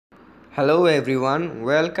Hello everyone,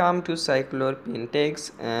 welcome to Cyclor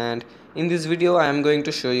Pintex, and in this video I am going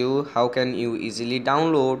to show you how can you easily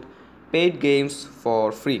download paid games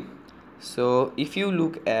for free. So if you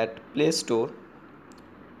look at Play Store,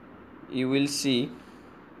 you will see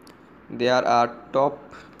there are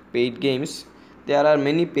top paid games. There are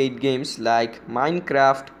many paid games like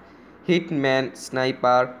Minecraft, Hitman,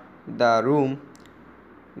 Sniper, The Room,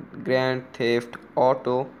 Grand Theft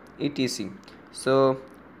Auto, etc. So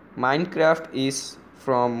Minecraft is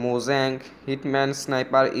from Mojang, Hitman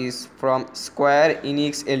Sniper is from Square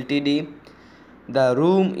Enix Ltd, The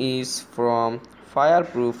Room is from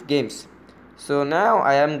Fireproof Games. So now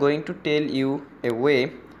I am going to tell you a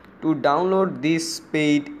way to download these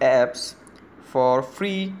paid apps for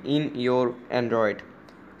free in your Android.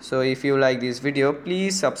 So if you like this video,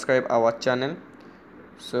 please subscribe our channel.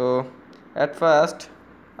 So at first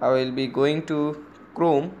I will be going to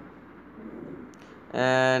Chrome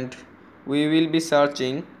and we will be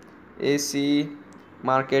searching AC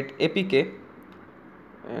Market APK,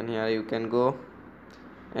 and here you can go.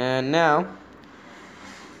 And now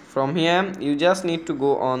from here you just need to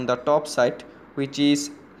go on the top site, which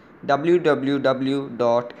is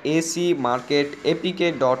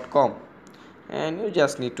www.acmarketapk.com, and you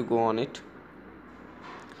just need to go on it.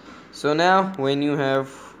 So now when you have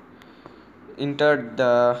entered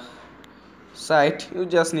the site, you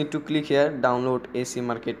just need to click here, download AC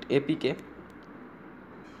Market APK,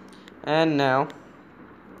 and now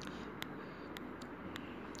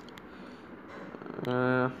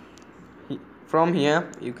from here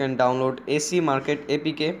you can download AC Market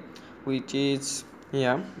APK, which is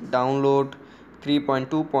here, download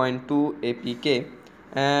 3.2.2 APK,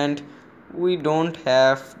 and we don't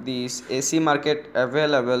have this AC Market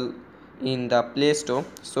available in the Play Store,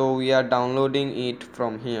 so we are downloading it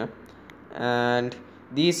from here, and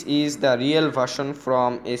this is the real version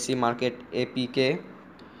from AC Market APK.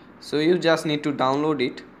 So you just need to download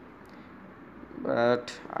it,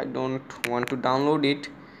 but I don't want to download it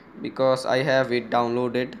because I have it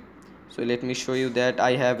downloaded. So let me show you that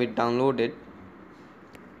I have it downloaded.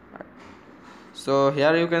 So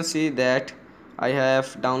here you can see that I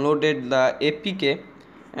have downloaded the APK,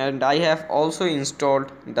 and I have also installed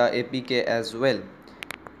the APK as well.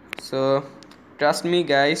 So trust me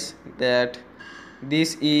guys, that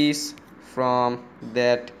this is from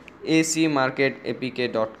that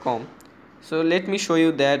acmarketapk.com. So let me show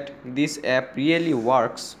you that this app really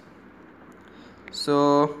works.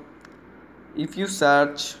 So if you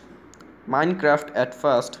search Minecraft at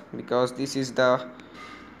first, because this is the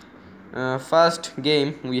first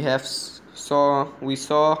game we saw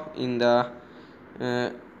in the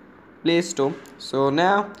Play Store. So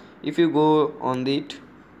now if you go on it,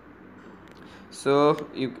 so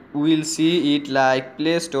you will see it like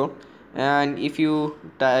Play Store, and if you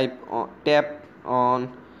tap on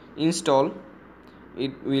install,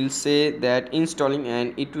 it will say that installing,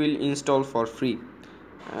 and it will install for free.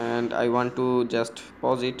 And I want to just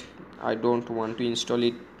pause it, I don't want to install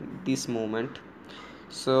it this moment.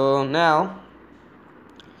 So now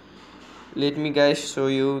let me guys show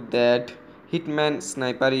you that Hitman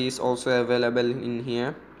Sniper is also available in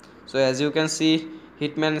here. So as you can see,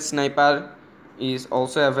 Hitman Sniper is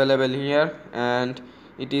also available here, and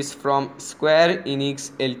it is from Square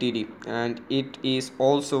Enix Ltd, and it is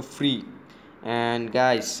also free. And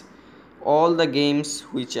guys, all the games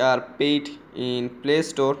which are paid in Play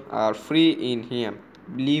Store are free in here,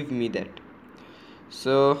 believe me that.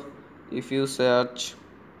 So if you search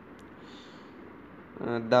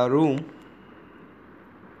The Room,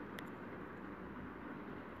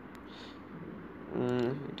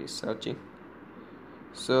 it is searching.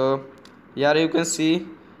 So here you can see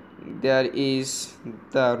there is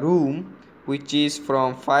The Room, which is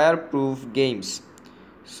from Fireproof Games.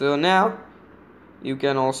 So now you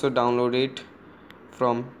can also download it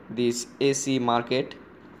from this AC Market,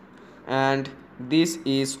 and this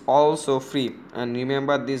is also free. And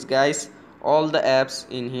remember this guys, all the apps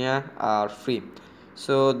in here are free.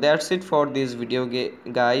 So that's it for this video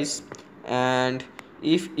guys, and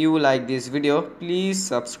if you like this video, please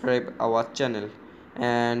subscribe our channel,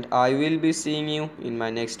 and I will be seeing you in my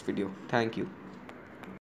next video. Thank you.